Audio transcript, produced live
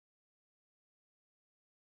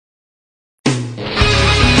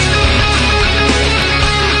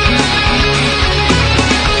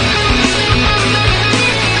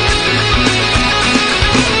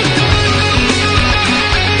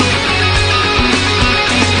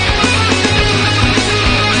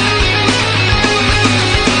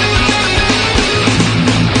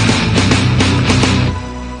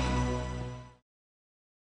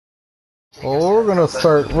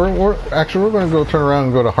start. We're actually we're gonna go turn around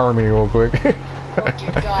and go to Harmony real quick. Hold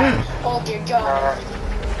your jaw. Hold your jaw.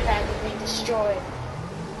 Trying to be destroyed.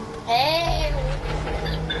 Hey.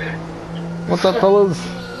 What's up, fellas?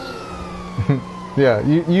 Yeah,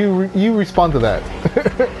 you respond to that.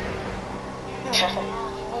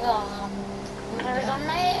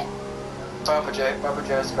 Baba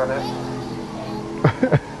Joe's got it.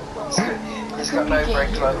 He's got no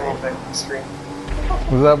break like all the screen.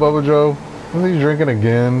 Was that Bubba Joe? Was he drinking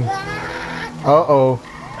again? Uh-oh.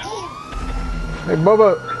 Hey,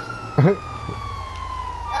 Bubba.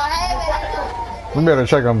 We better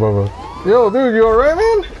check on Bubba. Yo, dude, you alright,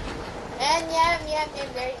 man?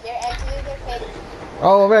 They're actually good.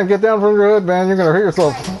 Oh, man, get down from your hood, man. You're gonna hurt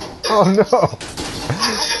yourself. Oh, no.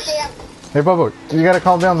 Hey, Bubba, you gotta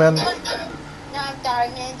calm down, man. No, I'm sorry,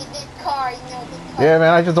 man. This car, Yeah,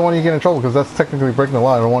 man, I just don't want you to get in trouble because that's technically breaking the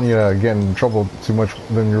law. I don't want you to get in trouble too much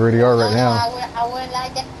than you already are right now. I wouldn't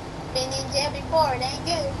like that. Been in jail before. It ain't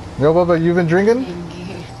good. Yo, Bubba, you been drinking?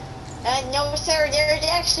 No, sir. There's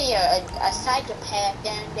actually a psychopath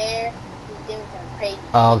down there who's doing some crazy.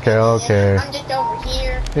 Okay. I'm just over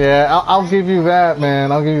here. Yeah, I'll give you that,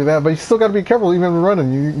 man. I'll give you that. But you still got to be careful even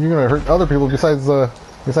running. You're going to hurt other people besides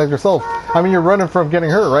yourself. I mean, you're running from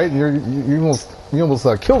getting hurt, right? You almost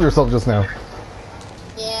killed yourself just now.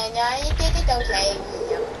 Yeah, no, it's okay.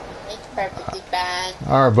 It's perfectly fine.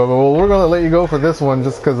 All right, Bubba. Well, we're going to let you go for this one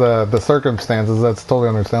just because the circumstances. That's totally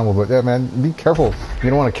understandable. But yeah, man, be careful. You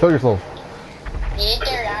don't want to kill yourself. Yeah,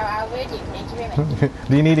 sir. I will do. Thank you very much.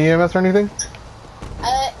 Do you need EMS or anything?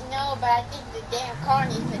 No, but I think the damn car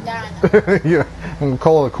needs to die now. Yeah, I'm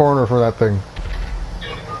call the coroner for that thing.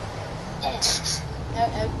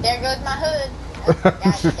 There goes my hood.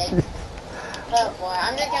 Oh boy,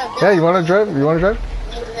 I'm just gonna. Yeah, you want to drive? You want to drive?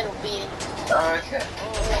 Need a little beating.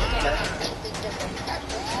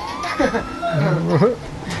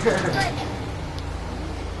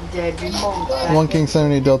 One King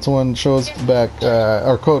 70 Delta 1 shows back,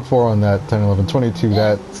 or code 4 on that 1011, 22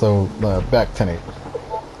 that, so back 10-8.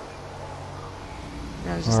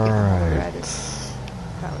 Alright.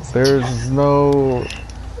 There's no.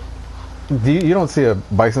 You don't see a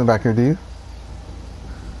bison back here, do you?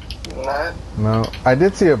 No. No. I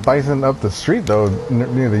did see a bison up the street though,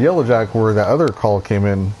 near the Yellow Jack where that other call came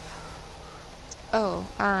in. Oh,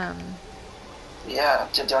 Yeah,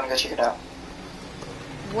 do you want to go check it out?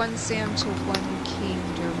 1 Sam to 1 King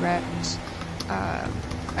direct.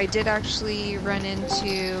 I did actually run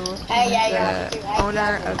into the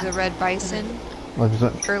owner of the Red Bison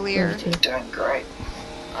earlier. Doing great.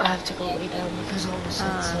 I have to go lay down because all the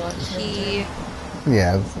sun,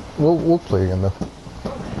 Yeah, we'll play again though.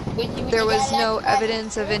 There was no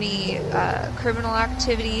evidence of any criminal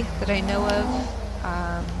activity that I know of.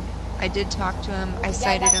 I did talk to him. I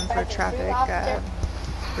cited him for traffic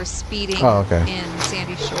for speeding in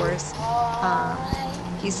Sandy Shores.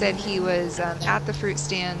 He said he was at the fruit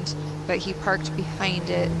stand, but he parked behind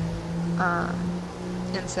it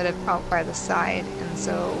instead of out by the side. And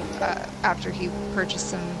so after he purchased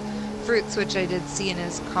some fruits, which I did see in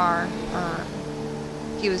his car,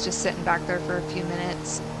 he was just sitting back there for a few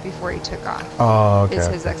minutes before he took off. Oh, okay. Is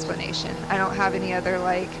his explanation. I don't have any other,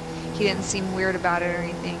 he didn't seem weird about it or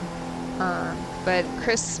anything. But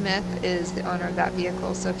Chris Smith is the owner of that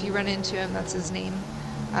vehicle, so if you run into him, that's his name.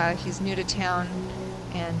 He's new to town,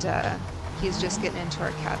 and he's just getting into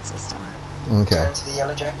our CAD system. Okay. Turn to the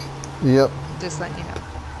Yellow Jack. Yep. Just letting you know.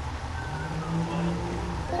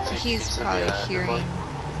 He's probably hearing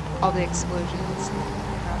all the explosions.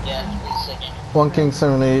 Yeah. 1 King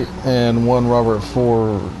 78 and 1 Robert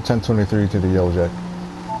 4, 1023 to the Yellow Jack.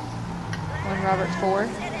 1 Robert 4?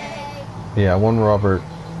 Yeah, 1 Robert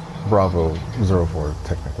Bravo 04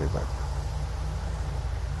 technically, but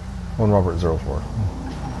 1 Robert 04.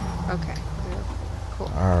 Okay. Cool.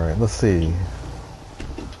 Alright, let's see.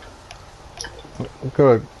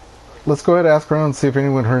 Good. Let's go ahead and ask around and see if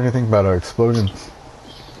anyone heard anything about an explosion.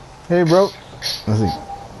 Hey, bro. Let's see.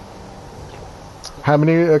 How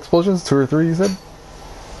many explosions? 2 or 3, you said?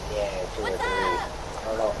 Yeah, 2 or 3. I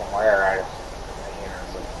don't know from where right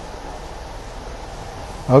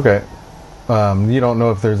here. Okay. You don't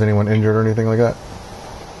know if there's anyone injured or anything like that? No,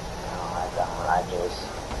 I don't.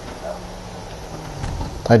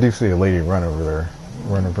 I do see a lady run over there,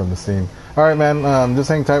 running from the scene. Alright, man, just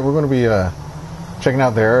hang tight. We're going to be checking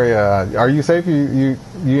out the area. Are you safe? You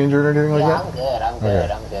injured or anything like that? Yeah, I'm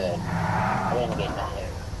good. I'm good. I didn't get nothing.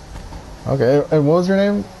 Okay, and what was your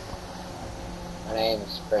name? My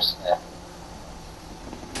name's Chris Smith.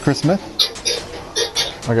 Chris Smith?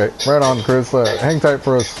 Okay, right on, Chris. Hang tight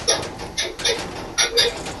for us.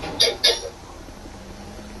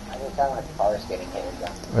 Every time my car's getting hit.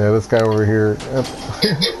 Yeah, this guy over here.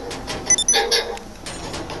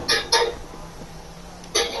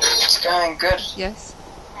 It's going good. Yes.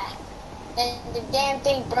 And the damn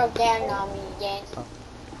thing broke down on me again.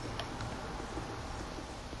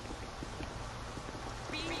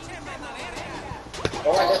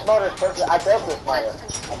 Oh, this motor's perfect. I built this motor.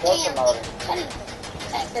 I built the motor.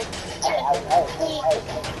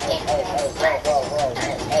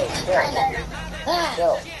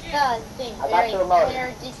 Chill. I got you a motor.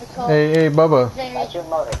 Hey, Bubba. I got you a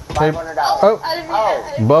motor. Hey, $500. oh,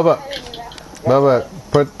 Bubba. Bubba,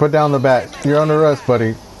 put down the bat. You're under arrest,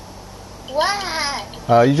 buddy.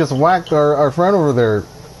 Why? You just whacked our friend over there.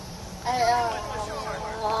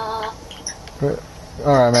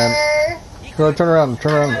 Alright, man. Go ahead, turn around,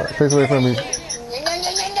 face away from me.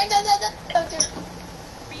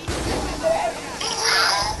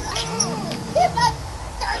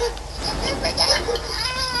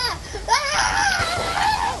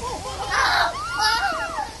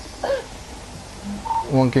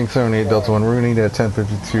 One King 78 Delta 1, we're gonna need a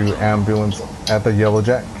 1052 ambulance at the Yellow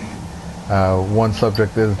Jack. One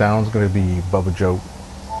subject is down, it's gonna be Bubba Joe.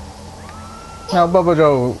 Now, Bubba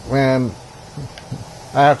Joe, man,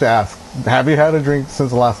 I have to ask, have you had a drink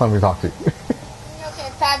since the last time we talked to you? Okay,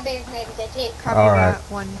 5 beers maybe, that's it. Copy Alright. that.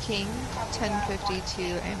 1 King, 1052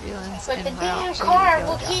 ambulance. But the en damn route to car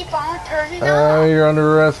Yellow will Jack. keep on turning on. You're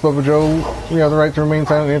under arrest, Bubba Joe. You have the right to remain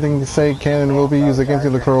silent. Anything you say can and will be used against you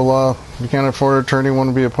in the criminal law. You can't afford an attorney, one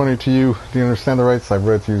will be appointed to you. Do you understand the rights I've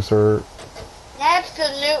read to you, sir?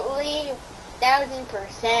 Absolutely,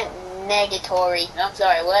 1000% negatory. I'm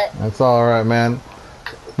sorry, what? That's alright, man.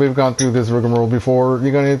 We've gone through this rigmarole before.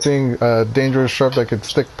 You got anything dangerous, sharp that could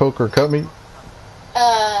stick, poke, or cut me?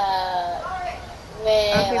 Well,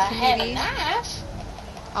 Okay, I have a Petey. knife.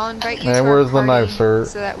 I'll invite you And to our where's the party knife, sir?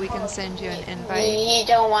 so that we can send you an invite, You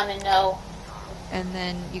don't want to know. and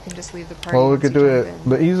then you can just leave the party. Well, we once could you do jump it in.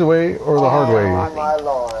 the easy way or the hard way. Oh, my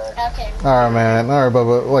lord. Okay. Alright, man. Alright,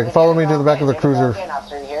 Bubba. Like, follow me to the back of the cruiser.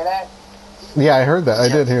 Officer, you hear that? Yeah, I heard that. I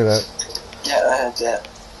did hear that. Yeah, I heard that.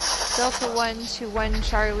 Delta 1 to 1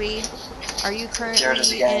 Charlie, are you There it is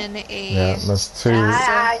currently again. in a... Yeah, that's two.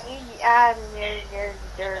 Alright,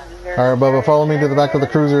 Bubba, follow me to the back of the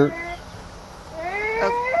cruiser.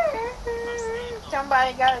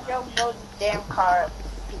 Somebody gotta go blow the damn car up.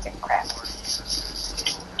 Piece of crap.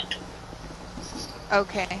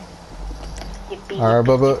 Okay. Alright,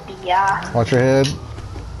 Bubba. Yeah. Watch your head.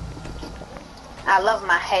 I love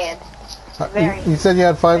my head. You said you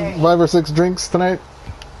had five or six drinks tonight?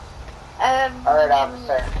 Alright,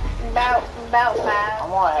 officer. About 5. I'm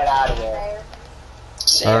gonna head out of here.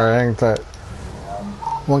 Alright, hang tight.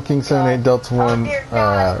 1 King 78 Delta 1,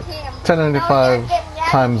 1095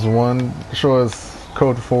 times 1. Show us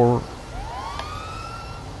code 4.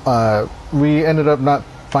 We ended up not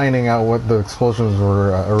finding out what the explosions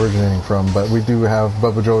were originating from, but we do have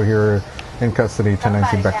Bubba Joe here in custody,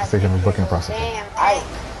 1019 back to station for booking process. Damn,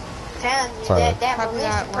 telling you Sorry. that Copy police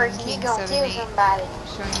that, person, 1 he King gonna kill 78. somebody.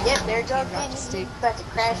 Showing you Yep, when there you goes came back to Kennedy. state. About to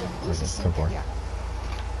crash it. Yeah.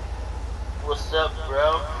 What's up,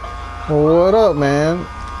 bro? What up, man?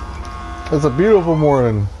 It's a beautiful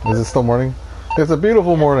morning. Is it still morning? It's a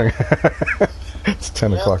beautiful morning. It's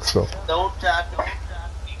 10 o'clock still. Don't talk.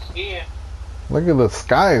 He's here. Look at the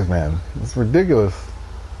skies, man. It's ridiculous.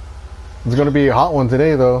 It's going to be a hot one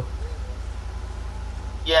today, though.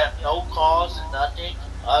 Yeah, no calls and nothing.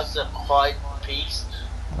 Us a quiet peace.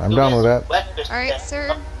 I'm down with that. Alright,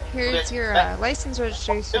 sir. Here's your license,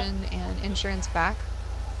 registration, and insurance back.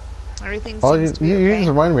 Everything Oh, seems you, to be you okay. just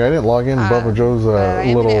reminded me. I didn't log in Bubba Joe's but I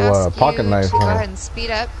am little gonna ask pocket you knife. to go ahead and speed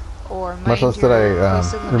up, or mind Much less did your I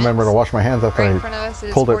posted remember to limits. wash my hands after Right in I front of us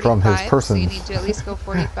is pulled it from his 45, person. so you need to at least go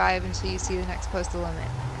 45 until you see the next posted limit.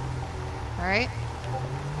 Alright?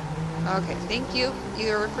 Okay, thank you.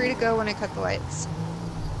 You are free to go when I cut the lights.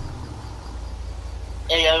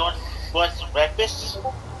 Hey, I want some breakfast.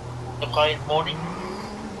 The quiet morning.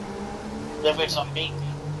 Deliver some meat.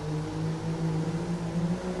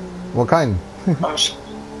 What kind? I'm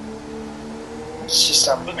just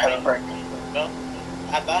having a break. No?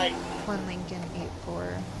 Bye. 1 Lincoln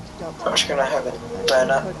 84 Delta. I'm just gonna have it burn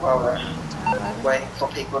up while we're 1011. waiting for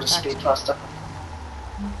people to speed past us.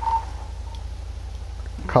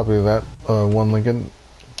 Copy of that. 1 Lincoln.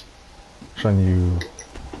 Showing you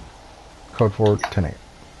code 4 108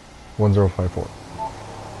 1054.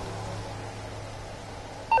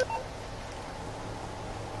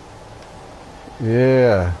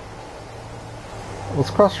 Yeah. Let's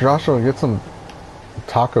cross Joshua and get some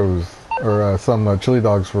tacos or some chili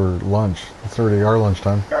dogs for lunch. It's already our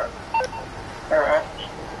lunchtime. Alright.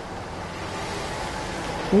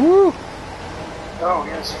 Woo! Oh,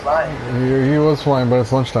 yeah. He's flying. He was flying, but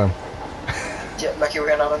it's lunchtime. Yeah, lucky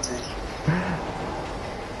we're not on duty.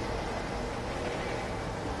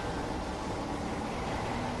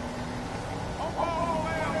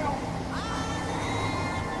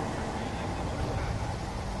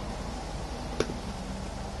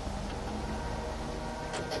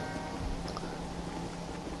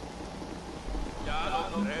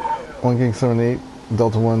 One King 78,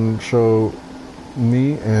 Delta 1 show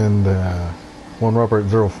me, and 1 Robert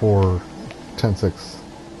 04 10-6,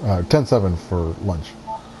 10-7 for lunch.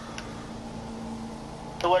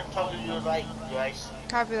 So what time do you like, guys?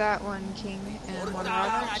 Copy that, 1 King and 1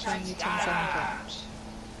 Robert, showing you 10-7 for lunch.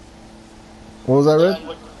 What was that, Red?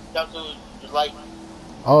 What time do you like?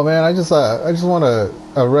 Oh man, I just want a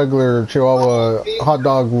regular Chihuahua hot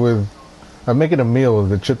dog with, I'm making a meal with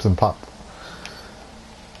the chips and pop.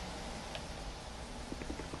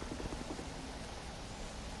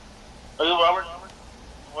 Are you Robert?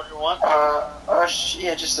 What do you want?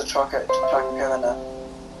 Yeah, just a chocolate and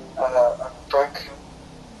a brick.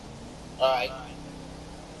 Alright.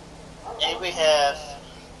 And we have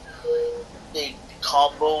the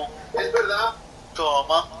combo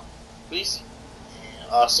trauma, please.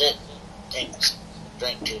 That's it. Thanks.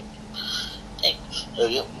 Drink too. Thanks. There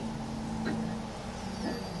you go.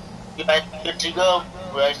 You guys good to go.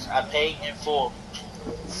 Rest, I pay in full.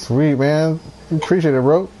 Sweet, man. Appreciate it,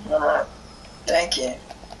 bro. Thank you.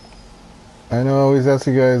 I know I always ask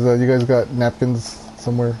you guys, you guys got napkins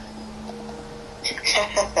somewhere?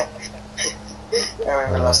 I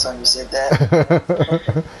remember last time you said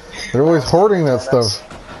that. They're always hoarding that stuff.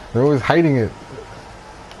 They're always hiding it.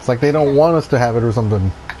 It's like they don't want us to have it or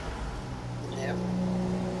something. Yep.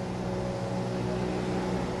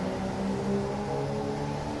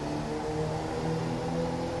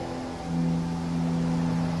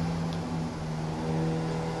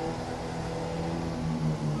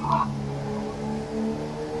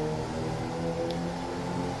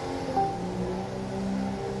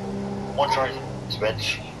 One sorry,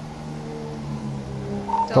 Spanish.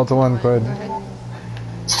 Delta 1, go ahead. Go ahead.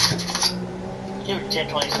 Here,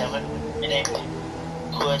 1027. And then,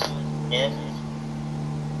 question F.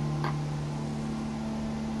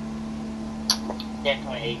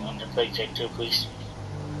 1028 on the plate check too, please.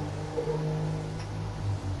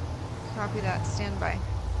 Copy that, stand by.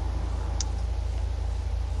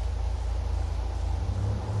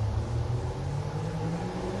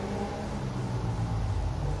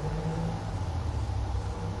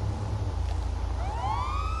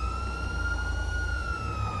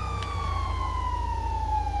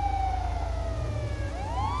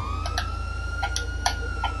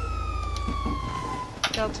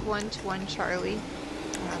 Delta 1 to 1 Charlie.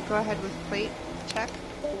 Go ahead with plate check.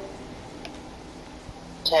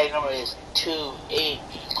 Tag number is 28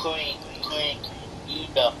 Clink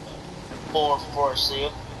Ida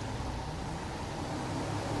 440.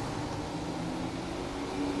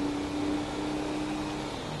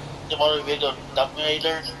 The motor vehicle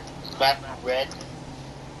dominator, back red,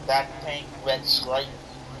 back pink, red stripe.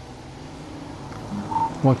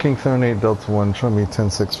 1 King 78, Delta 1, show me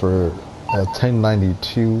 10-6 for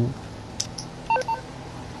 1092.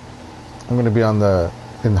 I'm going to be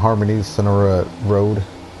in Harmony, Sonora Road.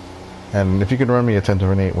 And if you can run me a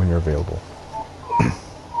 10-8 when you're available.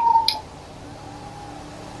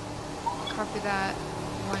 Copy that,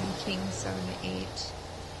 1 King 78.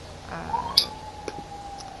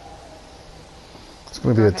 It's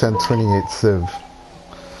going to be a 1028 Civ.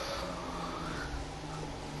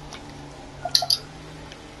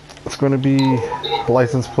 It's going to be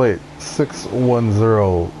license plate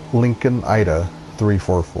 610 Lincoln Ida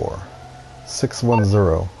 344.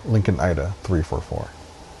 610 Lincoln Ida 344.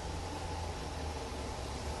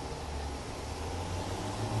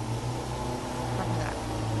 Copy that.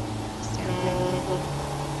 Stand by.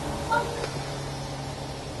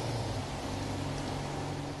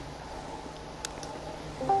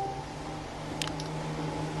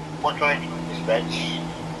 120 dispatch.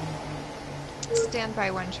 Stand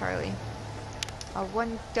by 1 Charlie.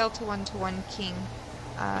 1 Delta 1 to 1 King.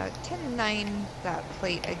 10-9 that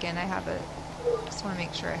plate again. I have it. Just want to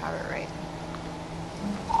make sure I have it right.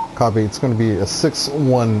 Copy. It's going to be a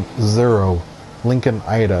 610 Lincoln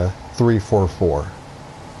Ida 344.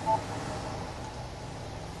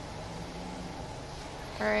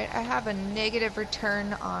 Alright, I have a negative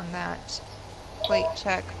return on that plate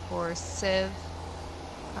check for Civ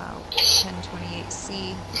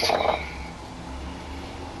 1028C.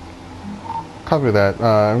 Copy that.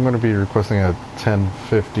 I'm going to be requesting a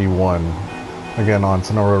 1051 again on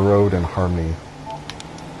Sonora Road in Harmony.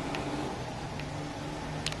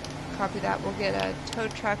 Copy that. We'll get a tow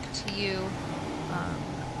truck to you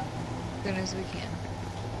As soon as we can.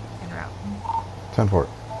 En route. 10-4.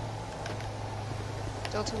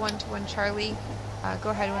 Delta 1 to 1 Charlie. Go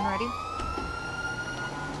ahead when ready.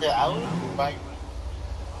 Yeah, I would buy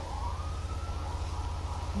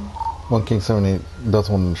 1 King 7-8.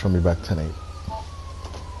 Delta 1 show me back 10-8.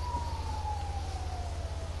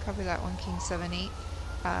 Copy that, 1 King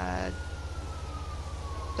 7-8.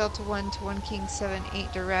 Delta 1 to 1 King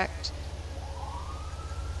 7-8 direct.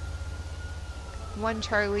 1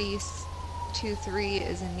 Charlie 2-3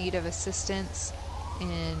 is in need of assistance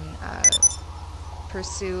in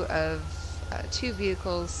pursuit of 2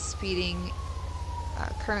 vehicles speeding.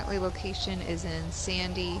 Currently location is in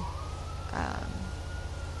Sandy.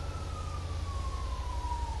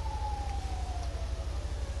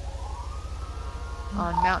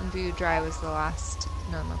 On Mountain View Drive was the last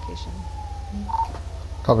known location.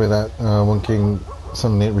 Copy that. 1 King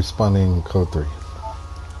 7-8 responding code 3.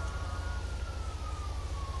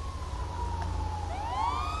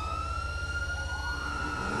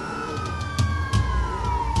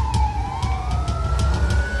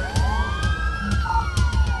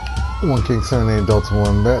 One King 7-8 Delta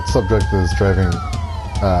 1. That subject is driving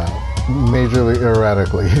majorly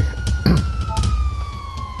erratically.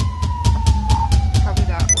 Copy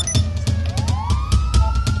that,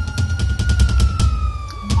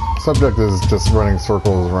 1. Subject is just running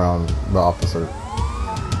circles around the officer.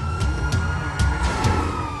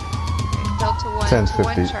 Delta 1 to 1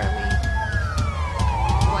 1050. Charlie.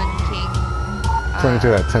 1 King.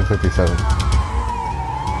 22 at 1057.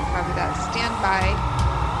 Copy that. Stand by.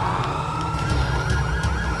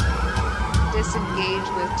 Disengage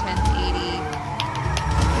with 1080.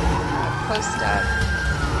 Post up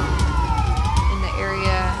in the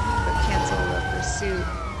area, but cancel the pursuit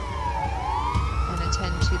and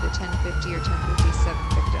attend to the 1050 or 1057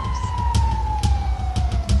 victims.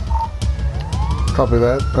 Copy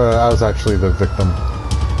that. I was actually the victim.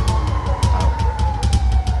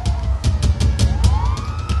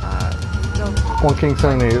 Delta 1 King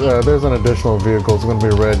 7-8. There's an additional vehicle. It's going to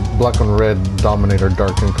be red, black and red Dominator,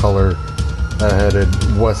 dark in color. Headed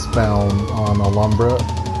westbound on Alhambra.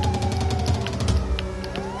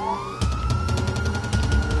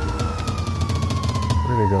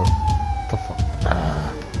 Where'd he go? What the fuck?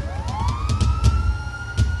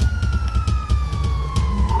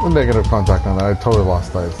 Negative contact on that. I totally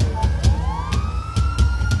lost eyes.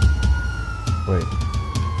 Wait.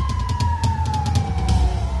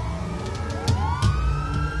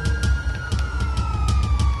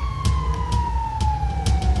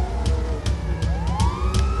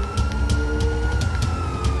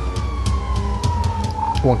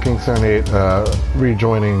 One King 7-8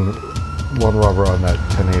 rejoining 1 Robber on that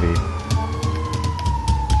 1080.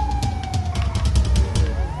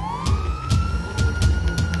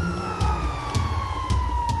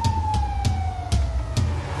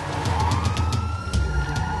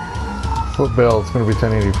 Foot bail, it's going to be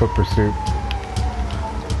 1080 foot pursuit.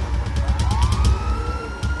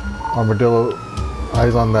 Armadillo,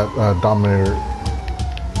 eyes on that Dominator.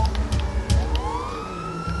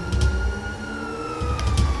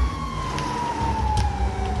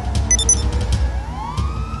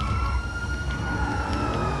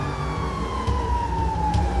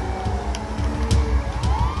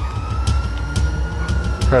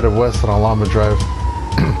 Headed west on Alhambra Drive.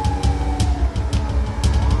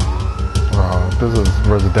 This is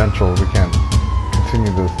residential. We can't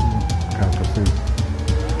continue this kind of pursuit.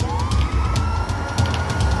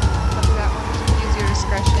 Copy that, 1. Use your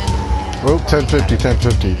discretion. Oh, 1050,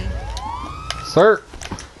 1050. Sir!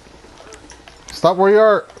 Stop where you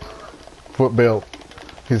are! Foot bail.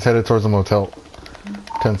 He's headed towards the motel.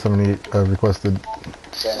 1078 requested.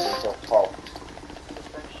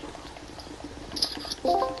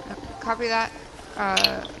 Copy that.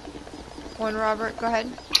 1 Robert, go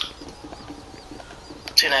ahead.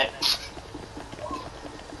 tonight.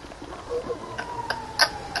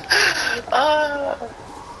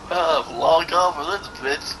 Log off of this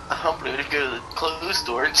bitch. I'm gonna go to the clothes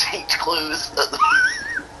store and change clothes.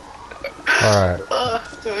 Alright. Oh,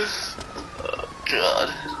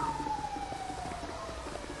 God.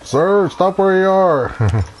 Sir, stop where you are.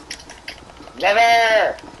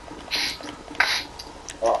 Never!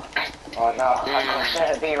 Oh no, I'm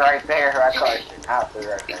gonna be right there. I thought your house was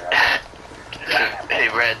right there. Hey,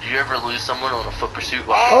 Brad, do you ever lose someone on a foot pursuit?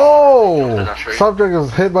 Oh! Subject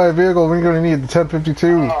is hit by a vehicle. We're gonna need the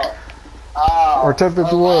 1052. Oh, Or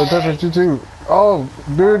 1051 or 1052. Oh,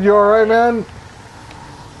 dude, you alright, man?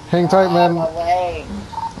 Hang tight, man.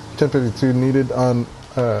 1052 needed on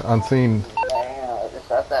scene. Damn,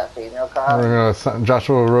 is that female car? We're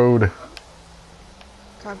Joshua Road.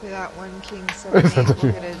 Copy that, 1 King 7 8.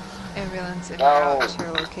 We're gonna Ambulance en route to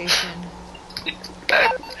your location.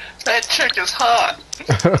 That chick is hot.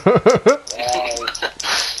 Hey,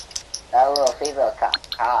 that little female cop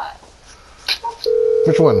hot.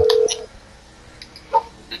 Which one?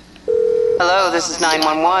 Hello, this is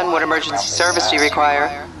 911. What emergency service do you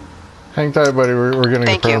require? Hang tight, buddy. We're getting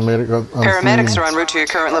Thank a you. paramedic on Paramedics scene. are en route to your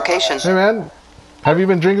current location. Hey, man. Have you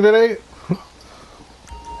been drinking today?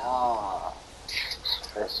 No.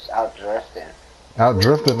 Just out drifting. Out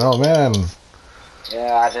drifting? Oh, man.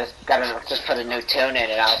 Yeah, I just put a new tune in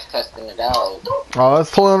and I was testing it out. Oh, that's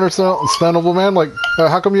totally understandable, man. Like,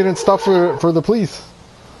 how come you didn't stop for the police?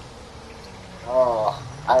 Oh,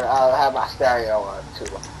 I had my stereo on too.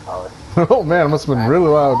 Oh, man. It must have been really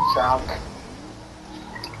loud. Trunk.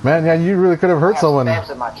 Man, yeah, you really could have hurt someone. I got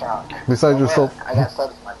stamps in my trunk. Besides yourself. I got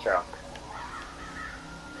stamps in my trunk.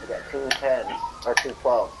 I got 2 10s or 2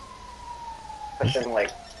 12s. Pushing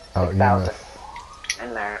like 6,000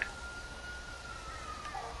 in there.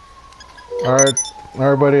 Alright,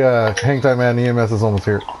 everybody, hang tight, man. EMS is almost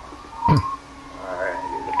here. Alright.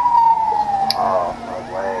 Oh, my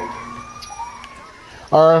leg.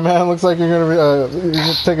 Alright, man, looks like you're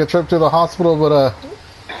gonna take a trip to the hospital, but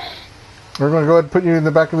we're gonna go ahead and put you in the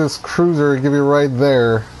back of this cruiser and give you a ride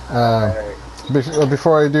there.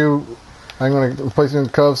 Before I do, I'm gonna place you in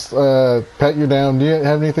cuffs, pat you down. Do you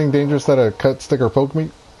have anything dangerous that a cut, stick, or poke me?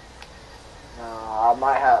 No,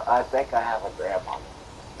 I think I have a gram on me.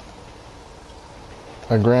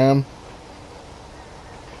 A gram?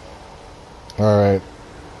 Alright.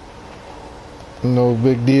 No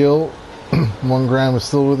big deal. 1 gram is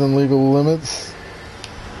still within legal limits.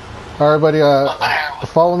 Alright, buddy,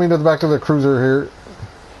 follow me to the back of the cruiser here.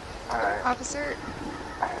 Alright. Officer?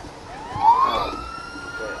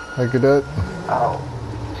 Hi, cadet. Oh,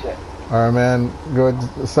 shit. Alright, man. Go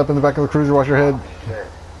ahead, step in the back of the cruiser, wash your head. Shit.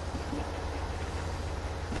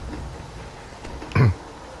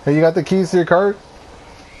 Hey, you got the keys to your car?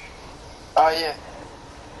 Oh, yeah.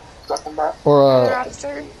 Got them back. Or, Other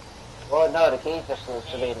officer? Well, no, the keys are supposed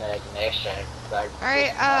to be in the ignition.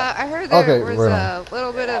 Alright, I heard there was right a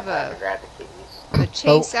little bit of a grab the keys.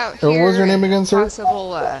 chase out here. What was your name again, sir?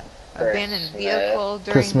 Possible abandoned vehicle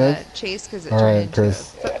during Chris the Smith? chase because it All turned right, into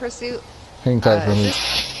Chris. a foot pursuit. Hang tight for Is me.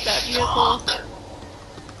 this that vehicle?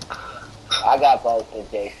 I got both in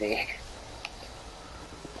JC.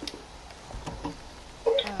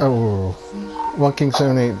 Oh, 1 King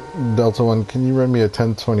 78 Delta 1, can you run me a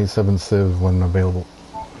 1027 Civ when available?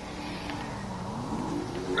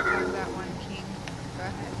 That one King. Go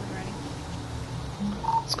ahead, when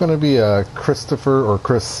ready. It's going to be Christopher or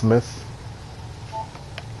Chris Smith.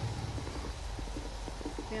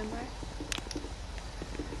 Stand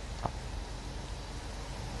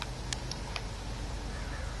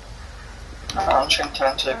by. I'm trying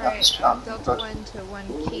to take up this Alright, plan. Delta 1 to 1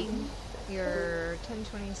 King. Your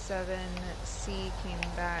 1027C came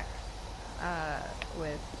back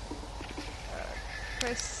with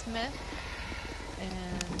Chris Smith,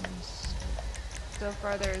 and so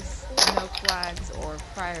far there's no flags or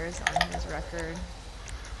priors on his record.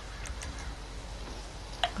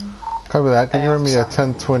 Cover that. Can you run me a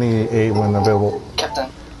 1028 when available? Captain,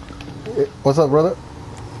 What's up, brother?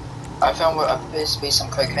 I found what appears to be some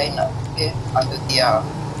cocaine up here under the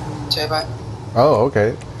turbo. Oh,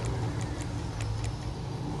 okay.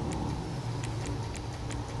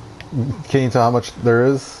 Can you tell how much there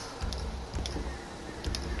is?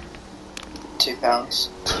 2 pounds.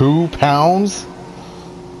 2 pounds?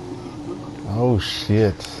 Oh,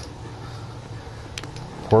 shit.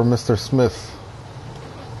 Poor Mr. Smith.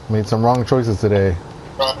 Made some wrong choices today.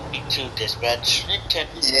 Running to dispatch.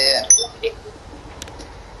 Yeah.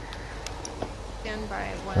 Stand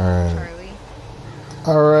by 1 Alright. Charlie.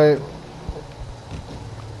 Alright.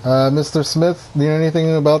 Mr. Smith, do you know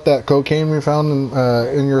anything about that cocaine we found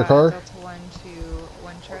in your car? Delta 1 to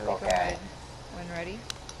 1 Charlie, go ahead. When ready.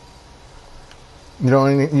 You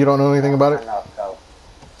don't know anything about it? No, so.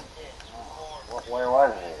 Where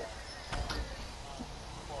was it?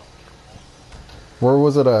 Where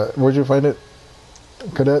was it? Where'd you find it,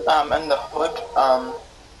 cadet? In the hood,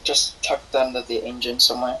 just tucked under the engine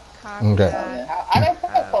somewhere. Copy Okay. that. I don't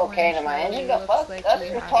put cocaine in my engine. The fuck? That's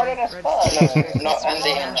retarded as fuck. Not in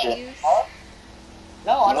the engine.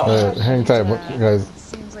 No, I don't. Hang tight, guys.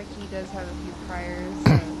 Seems like he does have a few priors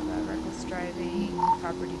of reckless driving,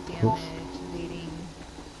 property damage, evading.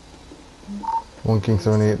 1 King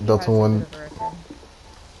 78 Delta 1.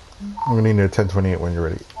 I'm gonna need a 1028 when you're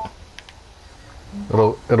ready.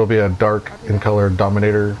 It'll be a dark in color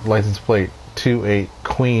Dominator license plate 28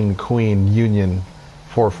 Queen Union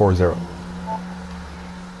 440.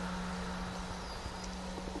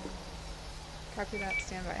 Copy that,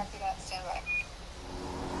 stand by.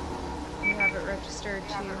 registered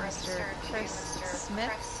to Mr. Chris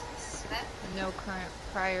Smith. No current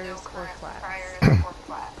priors or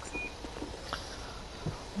flags.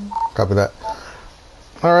 Copy that.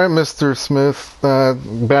 All right, Mr. Smith.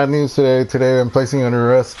 Bad news today. Today I'm placing you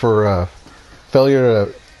under arrest for failure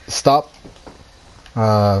to stop,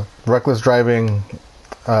 reckless driving,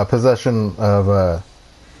 possession of a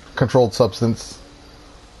controlled substance.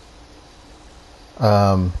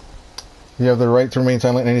 You have the right to remain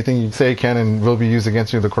silent. Anything you say can and will be used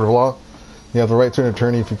against you in the court of law. You have the right to an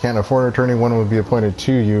attorney. If you can't afford an attorney, one will be appointed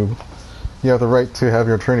to you. You have the right to have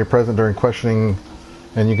your attorney present during questioning,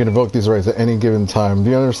 and you can invoke these rights at any given time. Do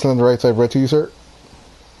you understand the rights I've read to you, sir?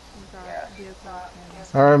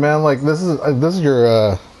 All right, man. Like this is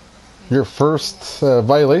your first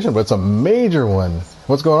violation, but it's a major one.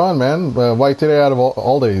 What's going on, man? Why today out of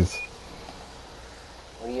all days?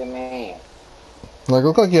 What do you mean? Like, it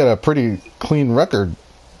looked like you had a pretty clean record,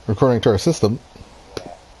 according to our system.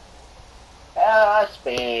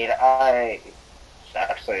 Speed. It's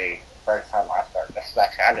actually first time I started. This is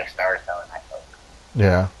actually I just started selling my coke.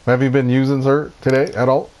 Yeah. Have you been using, sir, today at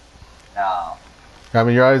all? No. I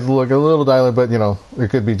mean, your eyes look a little dilated, but, you know, it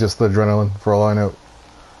could be just the adrenaline, for all I know.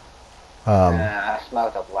 I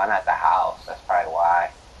smoked a blunt at the house. That's probably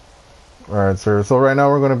why. Alright, sir. So right now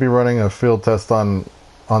we're going to be running a field test on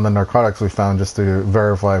the narcotics we found just to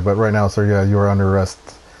verify. But right now, sir, yeah, you are under arrest.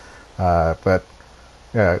 But,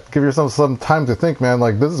 yeah, give yourself some time to think, man.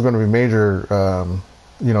 Like, this is going to be major.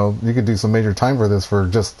 You know, you could do some major time for this for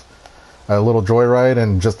just a little joyride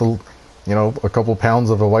and just a couple pounds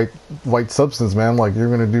of a white substance, man. Like, you're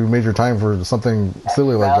going to do major time for something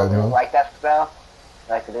silly like that, you know? Like that smell?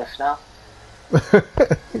 Like to do snow?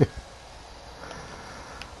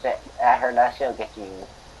 I heard that shit'll get you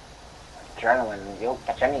adrenaline. You'll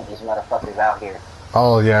catch any of these motherfuckers out here.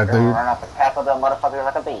 Oh, yeah, dude. Run up and tackle them motherfuckers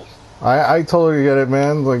like a beast. I totally get it,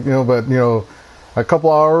 man. Like, you know, but, you know, a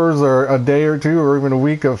couple hours or a day or two or even a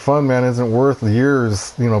week of fun, man, isn't worth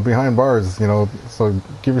years, you know, behind bars, you know. So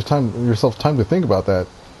give yourself time to think about that.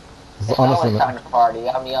 It's always time to party.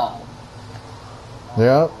 I'm young.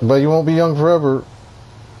 Yeah, but you won't be young forever.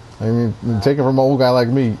 I mean, take it from an old guy like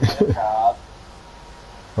me.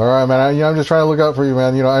 All right, man. I'm just trying to look out for you,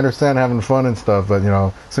 man. You know, I understand having fun and stuff, but, you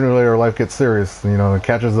know, sooner or later life gets serious. You know, it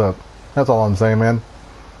catches up. That's all I'm saying, man.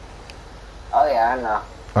 Oh, yeah, I know.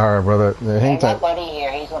 All right, brother. Hang tight. My buddy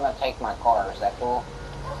here, he's going to take my car. Is that cool?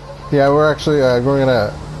 Yeah, we're actually going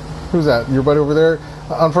to... Who's that? Your buddy over there?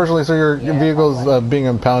 Unfortunately, sir, your vehicle's being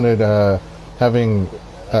impounded, having,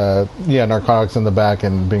 narcotics in the back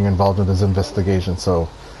and being involved in this investigation. So,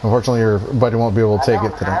 unfortunately, your buddy won't be able to take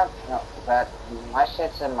it today. But my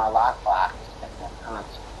shit's in my lockbox.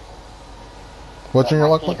 What's in your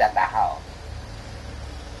lockbox? He's at the house.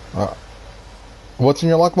 What's in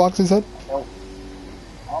your lockbox, he said?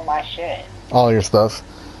 All my shit. All your stuff.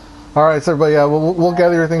 All right, sir, but yeah, we'll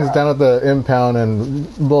gather your things down at the impound and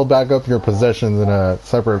we'll back up your possessions in a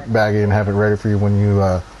separate baggie and have it ready for you when you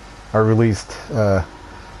are released. But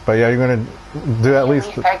yeah, you're going to do at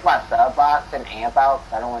least... take my sub box and amp out?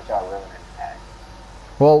 I don't want y'all ruining that.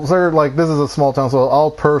 Well, sir, like, this is a small town, so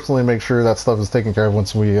I'll personally make sure that stuff is taken care of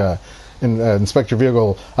once we inspect your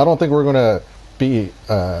vehicle. I don't think we're going to be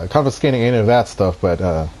confiscating any of that stuff, but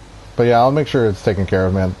yeah, I'll make sure it's taken care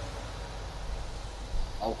of, man.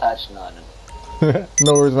 Don't touch nothing.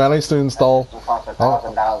 No worries, man. I used to install. It costs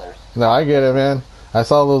 $1,000. No, I get it, man. I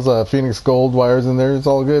saw those Phoenix Gold wires in there. It's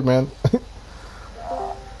all good, man.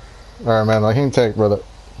 All right, man. Like, hang tight, brother.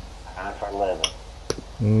 I'm for a living.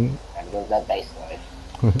 Mm-hmm. And live that base life.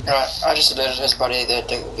 Right, I just alerted his buddy that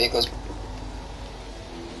the vehicle's...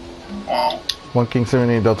 1 King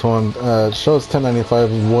 78 Delta 1. Shows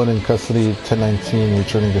 1095, 1 in custody, 1019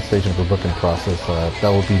 returning to station for booking process. That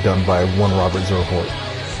will be done by 1 Robert 04.